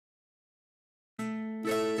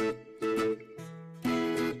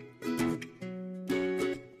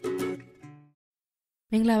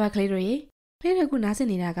မင်္ဂလာပါကလေးတို့ရေကလေးတို့ကနားဆင်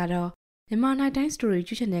နေတာကတော့မြန်မာနိုင်တိုင်း story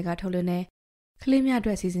ကျူးချန်နယ်ကထုတ်လွှင့်တဲ့ကလေးများအ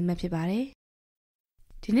တွက်စီစဉ်မှဖြစ်ပါတယ်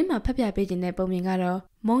ဒီနေ့မှာဖတ်ပြပေးခြင်းတဲ့ပုံမြင်ကတော့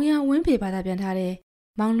မုံရဝင်းဖေဘာသာပြန်ထားတဲ့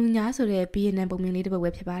မောင်လူညာဆိုတဲ့ဘီယန်နံပုံမြင်လေးတစ်ပုဒ်ပဲ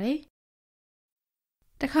ဖြစ်ပါတယ်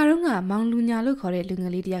တခါတော့ကမောင်လူညာလို့ခေါ်တဲ့လူင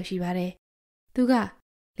ယ်လေးတစ်ယောက်ရှိပါတယ်သူက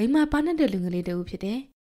လိမ္မာပါနဲ့တဲ့လူငယ်လေးတူဖြစ်တယ်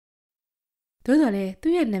သို့တော်လည်း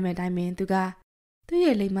သူ့ရဲ့နာမည်တိုင်းပင်သူကသူ့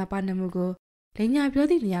ရဲ့လိမ္မာပါနမှုကိုလိန်ညာပြော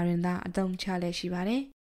သည့်နေရာတွင်သာအသုံးချလဲရှိပါတယ်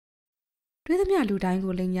။တွေးသမျှလူတိုင်း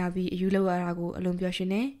ကိုလိန်ညာပြီးအယူလောက်ရတာကိုအလွန်ပြောရှင်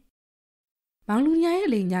နေ။မောင်လူညာရဲ့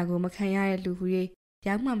လိန်ညာကိုမခံရတဲ့လူကြီး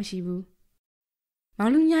ရောက်မှမရှိဘူး။မော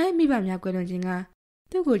င်လူညာရဲ့မိဘများကွယ်လွန်ခြင်းက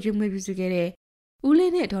သူ့ကိုကျွေးမွေးပြုစုခဲ့တဲ့ဦး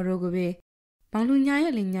လေးနဲ့ဒေါ်တို့ကိုပဲမောင်လူညာ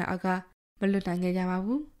ရဲ့လိန်ညာအကမလွတ်နိုင်ခဲ့ကြပါ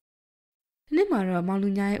ဘူး။ဒီနေ့မှာတော့မောင်လူ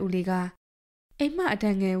ညာရဲ့ဦးလေးကအိမ်မအတ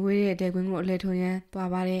န်ငယ်ဝေးတဲ့တဲကွင်းကိုအလဲထုံရန်သွား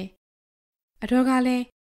ပါတယ်။အတော်ကလည်း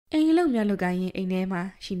အိမ်လုံများလုပ်ကိုင်းရင်အိမ်ထဲမှာ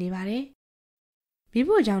ရှိနေပါတယ်။မိ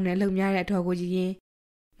ဖို့ကြောင့်လည်းလုံများတဲ့အတော်ကိုကြည့်ရင်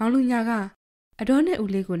မောင်လူညာကအတော်နဲ့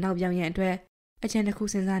ဦးလေးကိုနောက်ပြောင်းရန်အတွက်အကြံတစ်ခု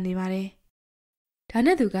စဉ်းစားနေပါတယ်။ဒါ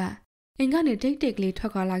နဲ့သူကအိမ်ကနေတိတ်တိတ်ကလေးထွ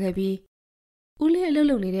က်ခွာလာခဲ့ပြီးဦးလေးအလုပ်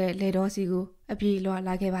လုပ်နေတဲ့လေတော်စီကိုအပြေးလွှာ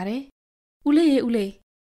လာခဲ့ပါတယ်။ဦးလေးရေဦးလေး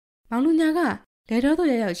မောင်လူညာကလေတော်တို့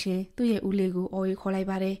ရောက်ချင်းသူ့ရဲ့ဦးလေးကိုအော်ရီခေါ်လိုက်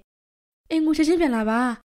ပါတယ်။အိမ်ကိုချက်ချင်းပြန်လာပါ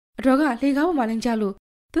။အတော်ကလေကားပေါ်မှာလင်းကြလို့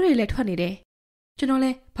သူတွေလည်းထွက်နေတယ်။ကျွန်တော်လ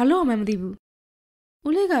ည်းဘာလို့မှမသိဘူး။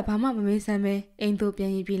ဦးလေးကဘာမှမမေးစမ်းပဲအိမ်သို့ပြ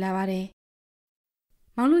န်ပြေးလာပါတယ်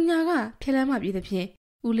။မောင်လူညာကဖျက်လမ်းမှပြေးသဖြင့်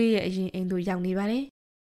ဦးလေးရဲ့အရင်အိမ်သို့ရောက်နေပါတယ်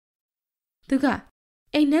။သူက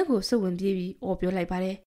အိမ်ထဲကိုစုပ်ဝင်ပြေးပြီးအော်ပြောလိုက်ပါတ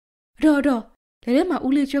ယ်။အတော်လက်ထဲမှာ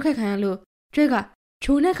ဦးလေးကျွတ်ခတ်ခံရလို့ကျွဲက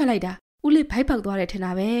ချိုးနဲ့ခတ်လိုက်တာဦးလေးဘိုက်ပေါက်သွားတယ်ထင်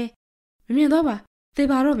တာပဲ။မမြင်တော့ပါသေ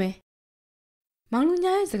ပါတော့မယ်။မောင်လူ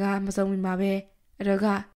ညာရဲ့စကားမစုံဝင်ပါပဲအတော်က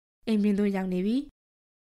အိမ်ပြင်သို့ရောက်နေပြီ။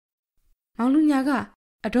မောင်လူညာက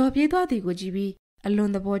အတော်ပြေးသွားသည်ကိုကြည့်ပြီးအလွ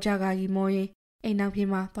န်သဘောကျကကြီးမောရင်အိမ်နောက်ပြေး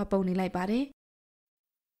မှသွားပုံနေလိုက်ပါတယ်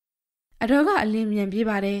။အတော်ကအလင်းမြန်ပြေး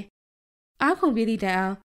ပါတယ်။အားခုန်ပြေးသည့်တိုင်အော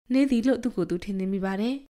င်နေသည်လို့သူ့ကိုယ်သူထင်နေမိပါတ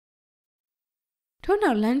ယ်။ထို့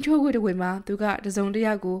နောက်လမ်းချိုးခွေတစ်ဝေမှာသူကတစုံတစ်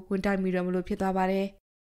ယောက်ကိုဝင်တိုက်မိတော့မလို့ဖြစ်သွားပါတယ်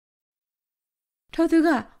။ထို့သူက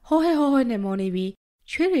ဟောဟဲနဲ့မောနေပြီး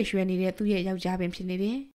ချွေးရွှဲနေတဲ့သူ့ရဲ့ယောက်ျားပင်ဖြစ်နေတ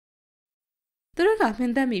ယ်။သူတို့ကမှ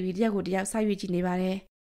န်သက်မိပြီးတယောက်ကိုတယောက်ဆိုက်ရွေးကြည့်နေပါတယ်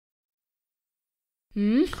။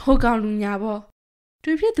ဟိုကောင်လူညာပေါ့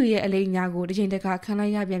တွေ့ဖြစ်သူရဲ့အလိမ်ညာကိုတစ်ချိန်တခါခံလို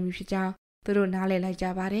က်ရပြန်ပြီဖြစ်ကြောင်းသူတို့နားလည်လိုက်ကြ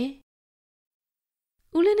ပါတယ်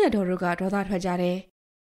။ဦးလေးနဲ့ဒေါ်တို့ကဒေါသထွက်ကြတယ်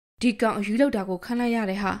။ဒီကောင်အယူလောက်တာကိုခံလိုက်ရ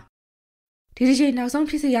တယ်ဟာဒီတစ်ချိန်နောက်ဆုံး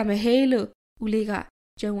ဖြစ်စေရမယ်ဟေးလို့ဦးလေးက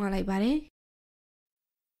ကြုံသွားလိုက်ပါတယ်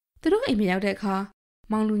။သူတို့အိမ်မရောက်တဲ့အခါ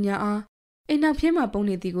မောင်လူညာအားအိမ်နောက်phíaမှာပုံ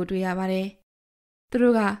နေသည်ကိုတွေ့ရပါတယ်။သူ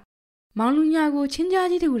တို့ကမောင်လူညာကိုချင်းကြား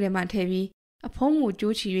ကြီးတစ်ခုထဲမှာထည့်ပြီးအဖုံးကို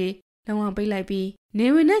ကျိုးချီ၍လုံအောင်ပိတ်လိုက်ပြီးနေ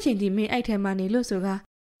ဝင်တဲ့ချိန်ထိမင်းအိုက်ထဲမှာနေလို့ဆိုက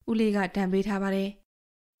ဦးလေးကတံပေးထားပါတယ်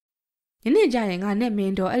။ညနေကျရင်ငါနဲ့မ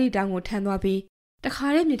င်းတော်အဲ့ဒီတောင်ကိုထမ်းသွားပြီးတခါ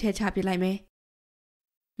တည်းမြစ်ထဲချပစ်လိုက်မယ်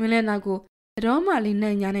။မင်းလည်းနောက်ကိုအတော်မှလေး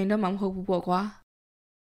နဲ့ညာနိုင်တော့မှမဟုတ်ဘူးပေါ့ကွာ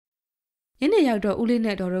။ညနေရောက်တော့ဦးလေး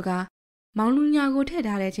နဲ့တော်တို့ကမောင်လူညာကိုထည့်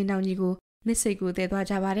ထားတဲ့ချင်းတောင်ကြီးကိုမြစ်စိတ်ကိုတည်သွား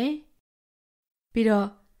ကြပါတယ်။ပြီးတော့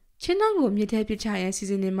ချင်းတောင်ကိုမြစ်ထဲပစ်ချရန်စီ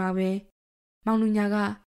စဉ်နေမှာပဲမောင်လူညာက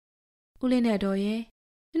ဦးလေးနဲ့တော်ရဲ့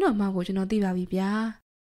ကျွန်တော်မောင်ကိုကျွန်တော်သိပါပြီဗျာ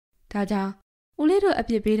။ဒါကြောင့်ဦးလေးတို့အ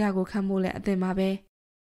ပြစ်ပေးတာကိုခံဖို့လည်းအသင့်ပါပဲ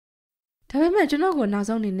။ဒါပေမဲ့ကျွန်တော်ကိုနောက်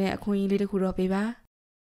ဆုံးအနေနဲ့အခွင့်အရေးလေးတစ်ခုတော့ပေးပါ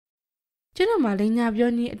။ကျွန်တော်မှလိန်ညာပြော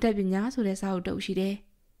နည်းအတတ်ပညာဆိုတဲ့စာအုပ်တုပ်ရှိတယ်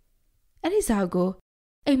။အဲ့ဒီစာအုပ်ကို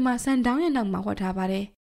အိမ်မှာစံတောင်းရဲ့နောက်မှာဝတ်ထားပါတယ်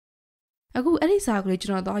။အခုအဲ့ဒီစာအုပ်ကိုကျွ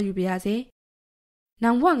န်တော်သွားယူပေးရစေ။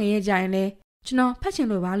နောင်ဘဝငရဲကြရင်လည်းကျွန်တော်ဖတ်ချင်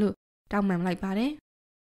လို့ပါလို့တောင်းပန်လိုက်ပါတယ်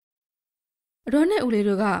။အတော်နဲ့ဦးလေး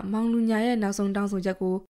တို့ကမောင်လူညာရဲ့နောက်ဆုံးတောင်းဆိုချက်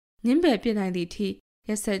ကိုညှင်းပယ်ပြစ်နိုင်သည့်အထိရ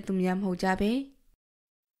က်ဆက်သူများမဟုတ်ကြပဲ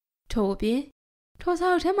။ထို့အပြင်ထိုစာ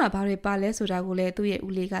အုပ်ထဲမှာဘာတွေပါလဲဆိုတာကိုလည်းသူ့ရဲ့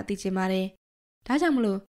ဦးလေးကသိချင်ပါတယ်။ဒါကြောင့်မ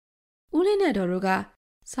လို့ဦးလေးနဲ့တော်တို့က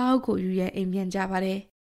စာအုပ်ကိုယူရန်အိမ်ပြန်ကြပါတယ်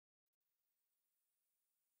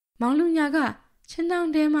။မောင်လူညာကချင်းတောင်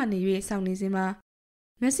တဲမှနေ၍စောင့်နေစဉ်မှာ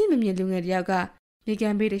မျက်စိမမြင်လူငယ်တယောက်ကမြေက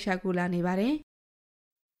န်ဘေးတစ်လျှောက်ကိုလာနေပါတယ်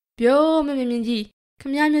။ပြိုးမမြင်ကြီးခ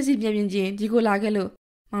မည်းမျက်စိပြင်းချင်းဒီကိုလာခဲ့လို့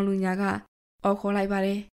မောင်လူညာကအော်ခေါ်လိုက်ပါတ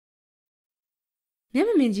ယ်။မျက်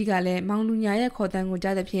မမြင်ကြီးကလည်းမောင်လူညာရဲ့ခေါ်တန်းကို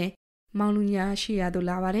ကြားသဖြင့်မောင်လူညာရှိရာသို့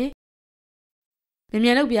လာပါတယ်။မြ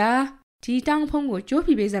န်လို့ဗျာဒီတောင်ဖုံးကိုကျိုး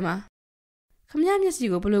ဖိပေးစမ်းပါ။ခမည်းမျက်စိ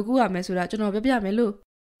ကိုဘယ်လိုကူရမယ်ဆိုတာကျွန်တော်ပြပြမယ်လို့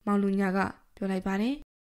မောင်လူညာကပြောလိုက်ပါတယ်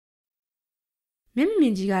။မျက်မမြ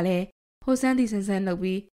င်ကြီးကလည်းဟိုဆန်းသည့်ဆန်းဆန်းလုပ်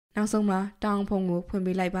ပြီးနောက်ဆုံးမှာတောင်ဖုံးကိုဖွင့်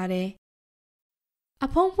ပေးလိုက်ပါတယ်။အ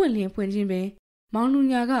ဖုံးဖွင့်လင်းဖွင့်ခြင်းပင်မောင်လူ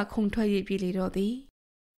ညာကခုန်ထွက်ရပြေးလေတော့သည်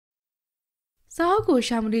စာအုပ်ကို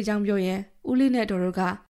ရှာမတွေ့ကြောင်းပြောရင်ဦးလေးနဲ့တော်တို့က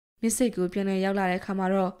မြစ်စိတ်ကိုပြန်လည်ရောက်လာတဲ့အခါမှာ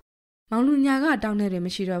တော့ မောင်လူညာကတောင်းနေတယ်မ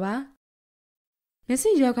ရှိတော့ပါမျက်စိ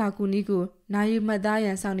ရောဂါကူနီးကိုနာယူမှတ်သားရ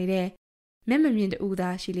န်ဆောင်နေတဲ့မျက်မမြင်တူသာ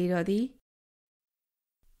ရှိလေတော့သည်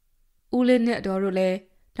ဦးလေးနဲ့အတော်တို့လည်း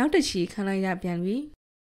နောက်တစ်ချီခံလိုက်ရပြန်ပြီ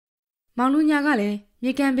မောင်လူညာကလည်း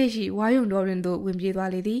မြေကမ်းဘေးရှိဝါယုံတော်ရင်သို့ဝင်ပြေး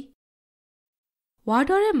သွားလေသည်ဝါ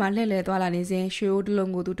တော်ထဲမှာလှည့်လည်သွားလာနေစဉ်ရွှေအိုးတစ်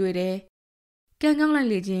လုံးကိုသူတွေ့တယ်ကန်းကောင်းလိုက်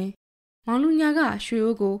လေချင်းမောင်လူညာကရွှေ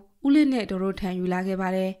အိုးကိုဦးလေးနဲ့တော်တို့ထံယူလာခဲ့ပါ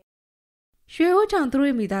တယ်ရွှေအိုးကြောင့်သူ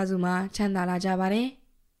တို့မိသားစုမှာချမ်းသာလာကြပါတယ်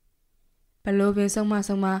ဘလို့ပင်ဆုံးမ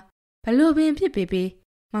ဘလို့ပင်ဖြစ်ပေ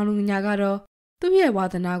မောင်လူညာကတော့သူ့ရဲ့ဝါ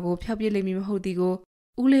သနာကိုဖျောက်ပြစ်လိမ့်မည်မဟုတ်သည်ကို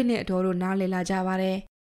ဦးလေးနဲ့အတော်တို့နားလည်လာကြပါတယ်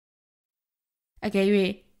အကယ်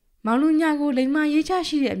၍မောင်လူညာကိုလိမ္မာရေးချ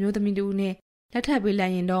ရှိတဲ့အမျိုးသမီးတူနဲ့လက်ထပ်ပေးလို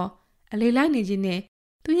က်ရင်တော့အလေးလိုက်နေခြင်းနဲ့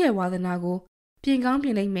သူ့ရဲ့ဝါသနာကိုပြင်ကောင်းပြ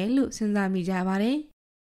င်လိုက်မယ်လို့စဉ်းစားမိကြပါတယ်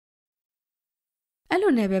အဲ့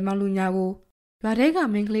လိုနဲ့ပဲမောင်လူညာကိုရွာထဲက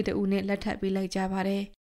မင်းကလေးတူနဲ့လက်ထပ်ပေးလိုက်ကြပါတယ်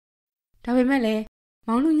ဒါပေမဲ့လည်း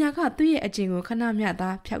မောင်လူညာကသူ့ရဲ့အကျင့်ကိုခဏမျှသာ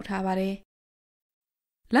ဖျောက်ထားပါတယ်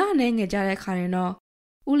လာအနေငယ်ကြတဲ့ခါရင်တော့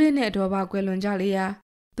ဦးလေးနဲ့အတော်ပါကွယ်လွန်ကြလေရာ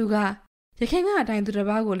သူကရခိုင်ကအတိုင်းသူတစ်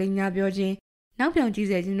ပါးကိုလိမ်ညာပြောခြင်းနောက်ပြောင်ကြီး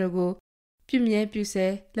စေခြင်းတို့ကိုပြုမြဲပြုဆဲ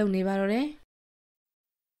လုပ်နေပါတော့တယ်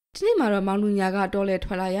ဒီနေ့မှာတော့မောင်လူညာကတော်လဲ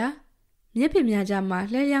ထွက်လာရာမြက်ပင်များကြားမှာ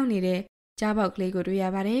လှဲရောက်နေတဲ့ကြားပေါက်ကလေးကိုတွေ့ရ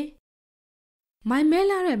ပါတယ်မိုင်မဲ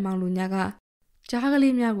လာတဲ့မောင်လူညာကကြားက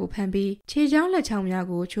လေးများကိုဖမ်းပြီးခြေချောင်းလက်ချောင်းများ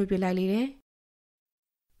ကိုချိုးပစ်လိုက်လေတယ်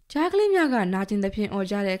ကြားကလေးများကနာကျင်သဖြင့်អော်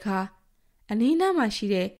ကြတဲ့အခါအနီးနားမှာရှိ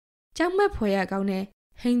တဲ့ကြောက်မက်ဖွယ်ရကောင်းတဲ့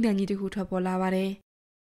ဟိန်းတန်ကြီးတစ်ခုထွက်ပေါ်လာပါတယ်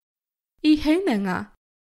ဤဟိန်းတန်က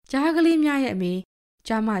ကြားကလေးများရဲ့အမေ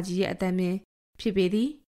ကြားမကြီးရဲ့အတန်ပင်ဖြစ်ပေသည်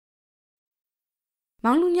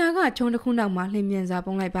မောင်လူညာကချုံတစ်ခုနောက်မှာလှည့်မြန်စွာ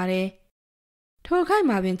ပုံလိုက်ပါတယ်ထိုခိုက်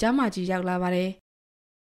မှာပင်ကြားမကြီးရောက်လာပါတယ်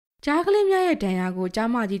ကြားကလေးများရဲ့ဒဏ်ရာကိုကြား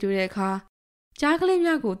မကြီးတွေ့တဲ့အခါကြားကလေး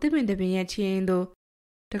များကိုတစ်ပင်တစ်ပင်ရဲ့ခြေရင်းသို့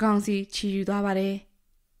တကောင်စီချီယူသွားပါတယ်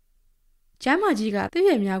ကြားမကြီးကသူ့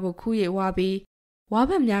ရဲ့များကိုခူးရဝါပြီးဝါ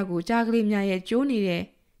ဘက်များကိုကြားကလေးများရဲ့ကျိုးနေတဲ့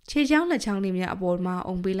ခြေချောင်းလက်ချောင်းလေးများအပေါ်မှာ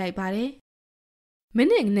အုံပေးလိုက်ပါတယ်မိ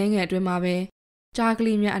နစ်အနည်းငယ်အတွင်းမှာပဲကြားက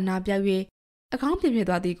လေးများအနာပြောက်၍အကောင်းပြင်းပြ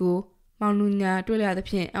သွားသည်ကိုမောင်လူညာတွေ့ရသ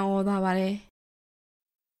ဖြင့်အံ့ဩသွားပါတယ်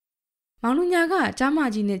မောင်လူညာကကြားမ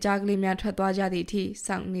ကြီးနဲ့ကြားကလေးများထွက်သွားကြသည့်အထိ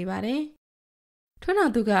စောင့်နေပါတယ်ထို့နော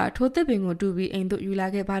က်သူကထိုးသစ်ပင်ကိုတူပြီးအိမ်သို့ယူလာ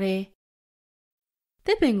ခဲ့ပါတယ်သ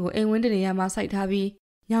စ်ပင်ကိုအိမ်ဝင်းတနေရာမှာစိုက်ထားပြီး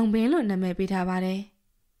ညောင်ပင်လို့နာမည်ပေးထားပါတယ်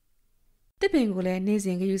သစ်ပင်ကိုလည်းနေ့စ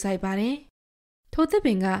ဉ်ဂရုစိုက်ပါတယ်ထိုသစ်ပ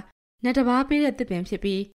င်ကနတ်တစ်ပါးပေးတဲ့သစ်ပင်ဖြစ်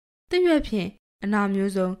ပြီးသူ့ရွက်ဖြင့်အနာ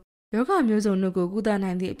မျိုးစုံယောဂမျိုးစုံတို့ကိုကုသ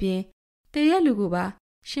နိုင်သည့်အပြင်တည့်ရက်လူကိုပါ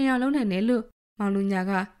ရှင်အောင်လုံးနိုင်တယ်လို့မောင်လူညာ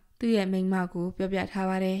ကသူ့ရဲ့မိန်းမကိုပြောပြထား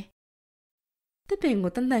ပါတယ်သစ်ပင်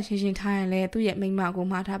ကိုတန်တန်ရှင်းရှင်းထားရင်လည်းသူ့ရဲ့မိန်းမကို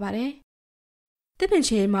မှားထားပါတယ်သစ်ပင်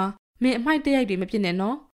ချေမှာမင်းအမိုက်တရိုက်တွေမဖြစ်နဲ့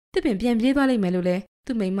နော်သစ်ပင်ပြန်ပြေးသွားလိမ့်မယ်လို့လည်း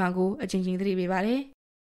သူ့မိန်းမကိုအချင်းချင်းသတိပေးပါတယ်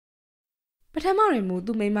ပထမတွင်မူ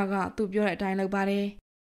သူ့မိန်းမကသူ့ပြောတဲ့အတိုင်းလုပ်ပါတယ်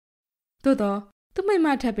သို့တော့သူ့မိန်းမ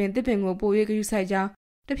ထပ်ပင်သစ်ပင်ကိုပို၍ဂရုစိုက်ကြောင်း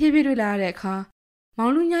တဖြည်းဖြည်းတွေ့လာရတဲ့အခါမော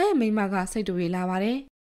င်လူညာရဲ့မိန်းမကစိတ်တူလာပါတယ်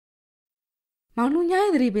မောင်လူညာ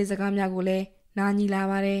ရဲ့သတိပေးစကားများကိုလည်းနားညီလာ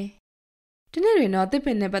ပါတယ်ဒီနေ့တွင်တော့သစ်ပ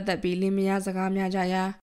င်နဲ့ပတ်သက်ပြီးလင်းမယားစကားများကြရာ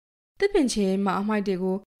သစ်ပင်ချေမှာအမိုက်တွေ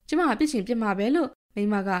ကိုကျမပြစ်ချင်ပြစ်မှာပဲလို့မိ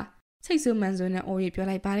န်းမကစိတ်ဆိုးမှန်ဆိုးနဲ့အော်ရပြော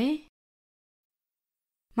လိုက်ပါတယ်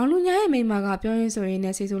မောင်လူညာရဲ့မိန်းမကပြောရင်းဆိုရင်း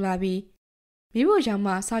နဲ့စိတ်ဆိုးလာပြီးမိဖို့ရောင်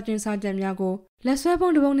မှစာကျွန်းစာကြက်များကိုလက်ဆွဲ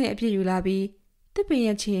ပုံးတစ်ပုံးနဲ့အပြည့်ယူလာပြီးတစ်ပင်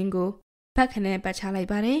ရဲ့ချင်းကိုဘက်ခနဲ့ပတ်ချလိုက်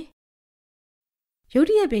ပါတယ်။ရုတ်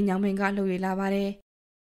တရက်ပင်ညောင်ပင်ကလှုပ်ရလာပါတယ်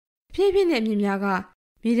။အပြည့်ပြည့်နဲ့အမြင့်များက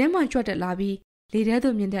မြေထဲမှာကြွက်တက်လာပြီးလေထဲ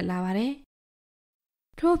သို့မြင့်တက်လာပါတယ်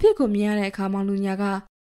။ထိုအဖြစ်ကိုမြင်ရတဲ့အခါမောင်လူညာက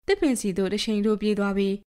တစ်ပင်စီသို့တရှိန်တို့ပြေးသွား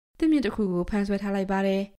ပြီးတစ်မြင့်တစ်ခုကိုဖမ်းဆွဲထားလိုက်ပါတ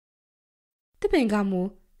ယ်။တစ်ပင်ကမူ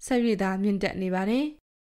ဆက်ရည်သာမြင့်တက်နေပါတယ်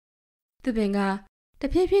။တစ်ပင်ကတ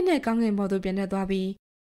ဖြည်းဖြည်းနဲ့ကောင်းကင်ဘက်သို့ပြန်တက်သွားပြီး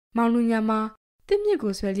မောင်လူညာမှာတစ်မြစ်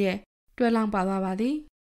ကိုဆွဲလျက်တွဲလောင်းပါသွားပါသည်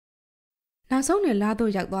နောက်ဆုံးတွင်လာ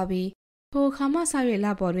သို့ရောက်သွားပြီးထိုအခါမှဆ၍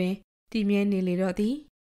လာပေါ်တွင်တည်မြဲနေလေတော့သည်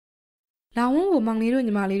လောင်ဝန်းကိုမောင်လေးတို့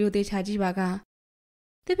ညီမလေးတို့သေချာကြည့်ပါက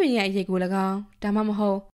တစ်ပင်ရဲ့အရိပ်ကို၎င်းဒါမှမဟု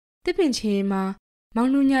တ်တစ်ပင်ချင်းမှာမောင်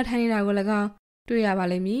လူညာထိုင်နေတာကို၎င်းတွေ့ရပါ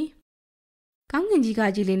လိမ့်မည်ကောင်းကင်ကြီးက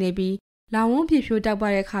ကြည်လင်းနေပြီးလောင်ဝန်းပြည့်ဖြိုးတောက်ပ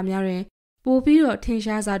တဲ့ခါများတွင်ပိုပြီးတော့ထင်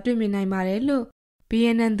ရှားစွာတွေ့မြင်နိုင်ပါတယ်လို့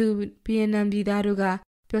BNN ပြည်သားတို့က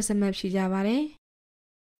ပြောစမှတ်ဖြစ်ကြပါတယ်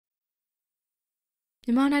မြ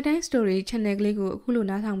န်မာနိုင်တိုင်း story channel ကလေးကိုအခုလို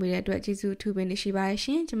နားထောင်ပေးတဲ့အတွက်ကျေးဇူးအထူးပဲရှိပါတယ်ရှ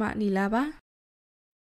င်ကျွန်မနီလာပါ